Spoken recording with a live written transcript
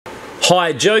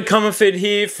Hi, Joe Comerford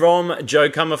here from Joe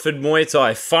Comerford Muay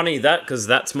Thai. Funny that, because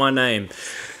that's my name.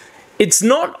 It's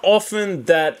not often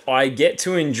that I get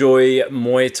to enjoy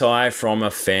Muay Thai from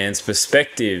a fan's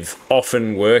perspective,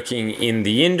 often working in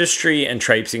the industry and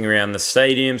traipsing around the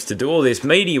stadiums to do all this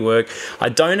media work. I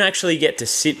don't actually get to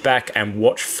sit back and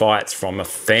watch fights from a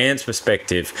fan's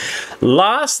perspective.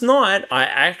 Last night, I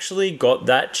actually got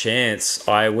that chance.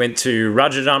 I went to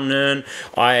Rajadamnern.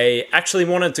 I actually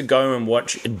wanted to go and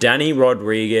watch Daniel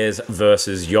Rodriguez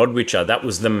versus Yodwicha. That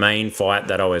was the main fight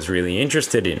that I was really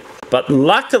interested in. But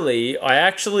luckily, I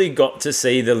actually got to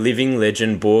see the living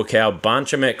legend Buakaw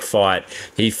Banchamek fight.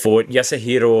 He fought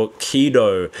Yasuhiro Kid,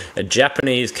 a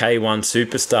Japanese K1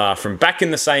 superstar from back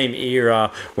in the same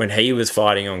era when he was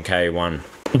fighting on K1.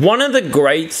 One of the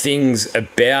great things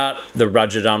about the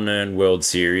Rajadamnern World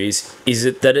Series is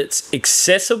that it's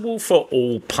accessible for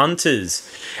all punters.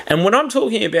 And when I'm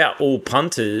talking about all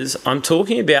punters, I'm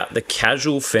talking about the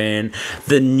casual fan,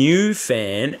 the new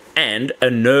fan, and a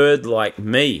nerd like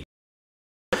me.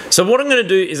 So what I'm going to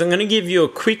do is I'm going to give you a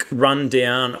quick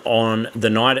rundown on the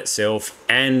night itself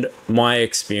and my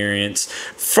experience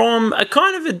from a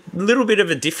kind of a little bit of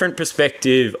a different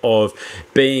perspective of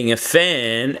being a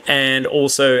fan and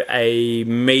also a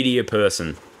media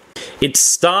person. It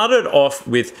started off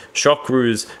with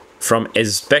Shokruz from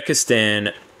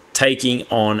Uzbekistan taking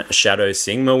on Shadow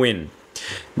Singmawin.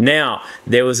 Now,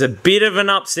 there was a bit of an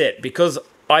upset because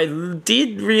I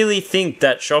did really think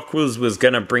that Shokruz was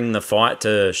going to bring the fight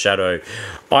to Shadow.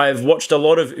 I've watched a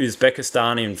lot of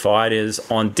Uzbekistani fighters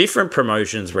on different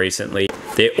promotions recently.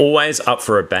 They're always up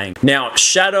for a bang. Now,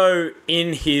 Shadow,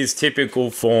 in his typical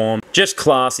form, just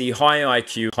classy, high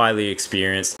IQ, highly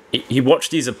experienced. He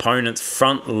watched his opponent's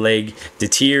front leg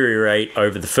deteriorate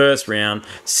over the first round.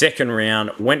 Second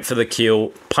round, went for the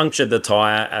kill, punctured the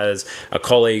tire, as a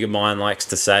colleague of mine likes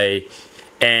to say,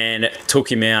 and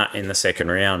took him out in the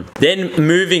second round. Then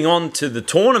moving on to the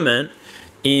tournament,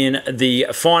 in the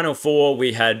final four,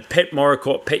 we had Pet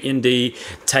Morakot Petyandi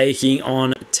taking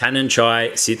on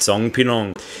Tananchai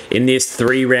Sitsongpinong. In this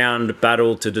three-round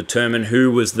battle to determine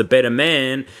who was the better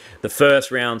man, the first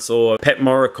round saw Pet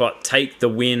Morakot take the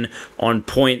win on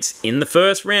points in the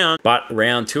first round, but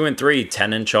round 2 and 3,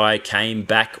 Tananchai came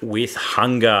back with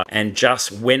hunger and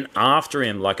just went after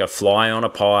him like a fly on a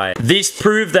pie. This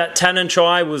proved that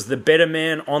Tananchai was the better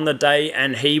man on the day,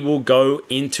 and he will go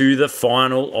into the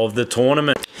final of the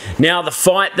tournament. Now, the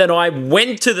fight that I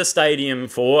went to the stadium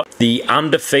for, the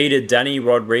undefeated Daniel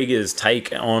Rodriguez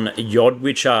take on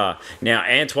Yodwicha. Now,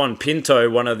 Antoine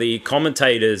Pinto, one of the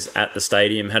commentators at the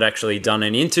stadium, had actually done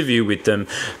an interview with them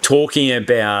talking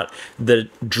about the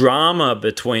drama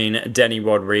between Daniel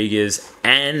Rodriguez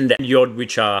and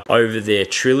Yodwicha over their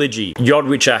trilogy.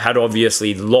 Yodwicha had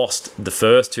obviously lost the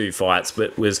first two fights,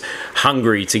 but was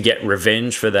hungry to get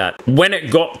revenge for that. When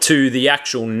it got to the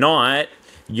actual night,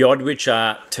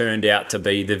 Yodwicha turned out to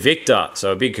be the victor.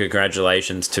 So a big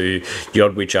congratulations to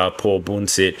Yodwicha Por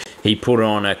Boonsit. He put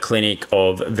on a clinic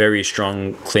of very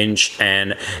strong clinch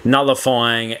and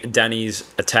nullifying Danny's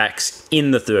attacks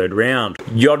in the third round.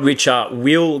 Yodwicha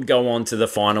will go on to the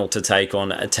final to take on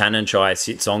Tananchai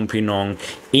Sitsongpinong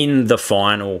in the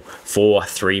final for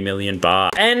 3 million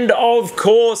baht. And of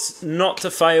course, not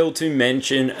to fail to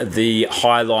mention the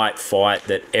highlight fight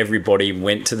that everybody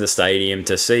went to the stadium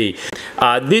to see.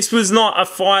 This was not a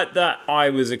fight that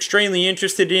I was extremely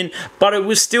interested in, but it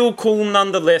was still cool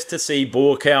nonetheless to see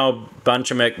Buakaw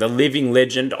Banchamek, the living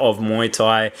legend of Muay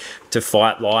Thai, to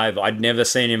fight live. I'd never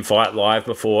seen him fight live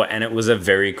before, and it was a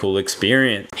very cool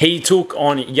experience. He took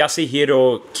on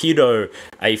Yasuhiro Kid,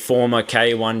 a former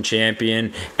K1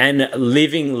 champion and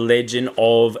living legend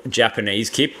of Japanese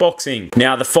kickboxing.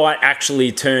 Now, the fight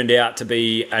actually turned out to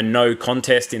be a no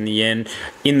contest in the end,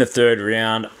 in the third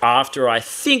round, after I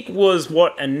think was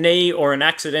a knee or an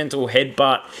accidental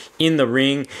headbutt in the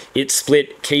ring. It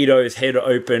split Kido's head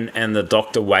open and the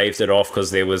doctor waved it off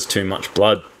because there was too much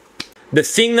blood. The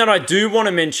thing that I do want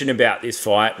to mention about this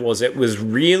fight was it was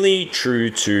really true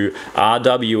to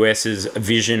RWS's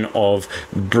vision of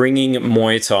bringing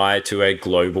Muay Thai to a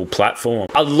global platform.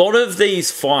 A lot of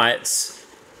these fights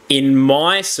in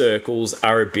my circles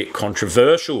are a bit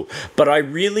controversial, but I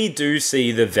really do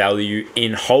see the value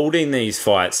in holding these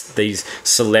fights, these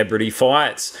celebrity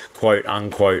fights, quote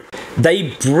unquote.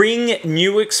 They bring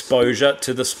new exposure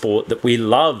to the sport that we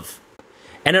love,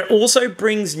 and it also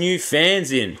brings new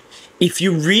fans in. If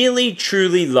you really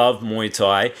truly love Muay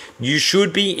Thai, you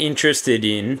should be interested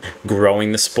in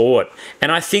growing the sport.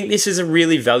 And I think this is a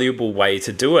really valuable way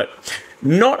to do it.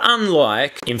 Not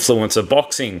unlike influencer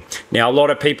boxing. Now, a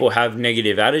lot of people have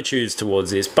negative attitudes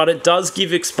towards this, but it does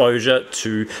give exposure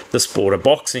to the sport of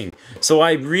boxing. So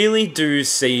I really do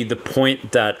see the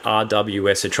point that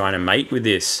RWS are trying to make with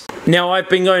this. Now, I've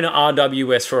been going to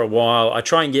RWS for a while. I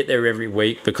try and get there every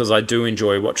week because I do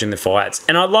enjoy watching the fights,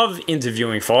 and I love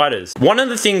interviewing fighters. One of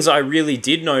the things I really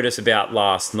did notice about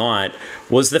last night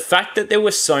was the fact that there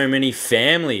were so many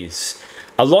families.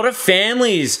 A lot of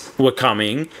families were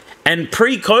coming, and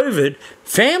pre-COVID,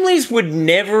 families would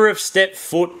never have stepped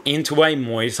foot into a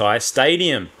Muay Thai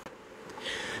stadium.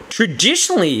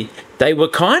 Traditionally, they were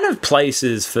kind of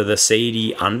places for the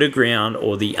seedy underground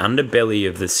or the underbelly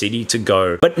of the city to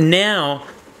go. But now,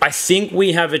 I think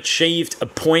we have achieved a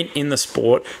point in the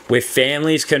sport where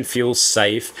families can feel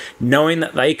safe knowing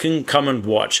that they can come and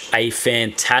watch a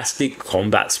fantastic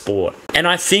combat sport. And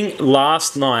I think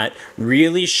last night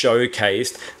really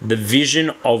showcased the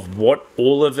vision of what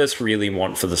all of us really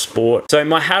want for the sport. So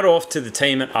my hat off to the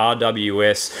team at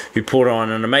RWS who put on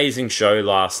an amazing show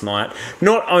last night.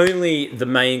 Not only the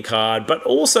main card, but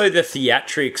also the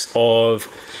theatrics of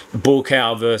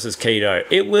Buakaw versus Keto.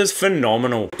 It was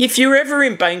phenomenal. If you're ever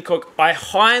in Bangkok, I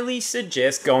highly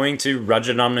suggest going to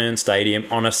Rajadamnern Stadium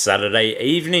on a Saturday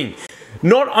evening.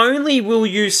 Not only will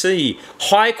you see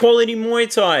high quality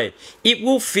Muay Thai, it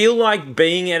will feel like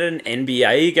being at an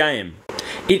NBA game.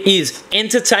 It is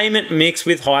entertainment mixed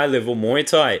with high level Muay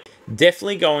Thai.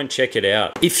 Definitely go and check it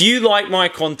out. If you like my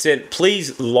content,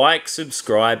 please like,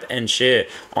 subscribe and share.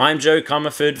 I'm Joe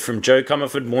Comerford from Joe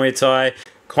Comerford Muay Thai,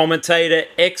 commentator,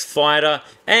 ex-fighter,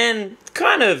 and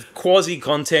kind of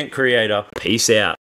quasi-content creator. Peace out.